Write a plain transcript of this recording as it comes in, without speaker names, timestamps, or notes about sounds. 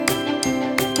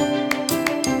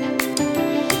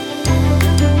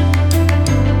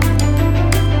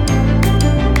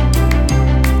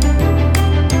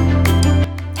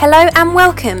Hello and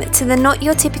welcome to the Not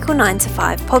Your Typical 9 to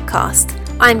 5 podcast.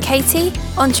 I'm Katie,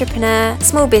 entrepreneur,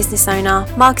 small business owner,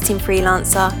 marketing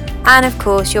freelancer, and of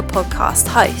course your podcast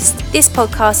host. This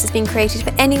podcast has been created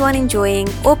for anyone enjoying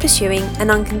or pursuing an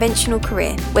unconventional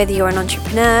career, whether you're an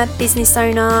entrepreneur, business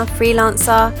owner,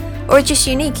 freelancer, or are just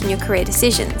unique in your career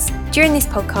decisions. During this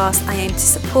podcast, I aim to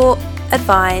support,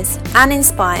 advise, and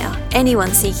inspire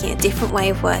anyone seeking a different way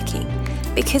of working,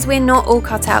 because we're not all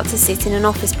cut out to sit in an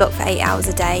office block for 8 hours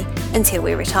a day until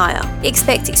we retire.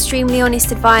 Expect extremely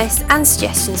honest advice and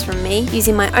suggestions from me,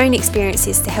 using my own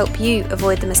experiences to help you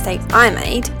avoid the mistakes I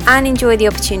made and enjoy the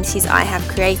opportunities I have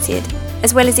created,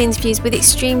 as well as interviews with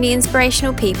extremely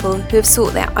inspirational people who have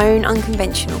sought their own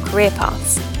unconventional career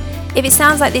paths. If it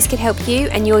sounds like this could help you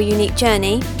and your unique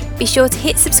journey, be sure to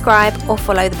hit subscribe or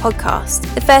follow the podcast.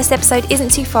 The first episode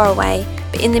isn't too far away,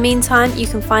 but in the meantime, you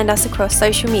can find us across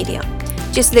social media.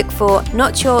 Just look for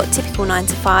Not Your Typical 9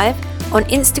 to 5 on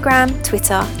Instagram,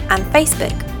 Twitter, and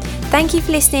Facebook. Thank you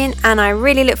for listening, and I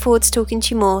really look forward to talking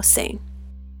to you more soon.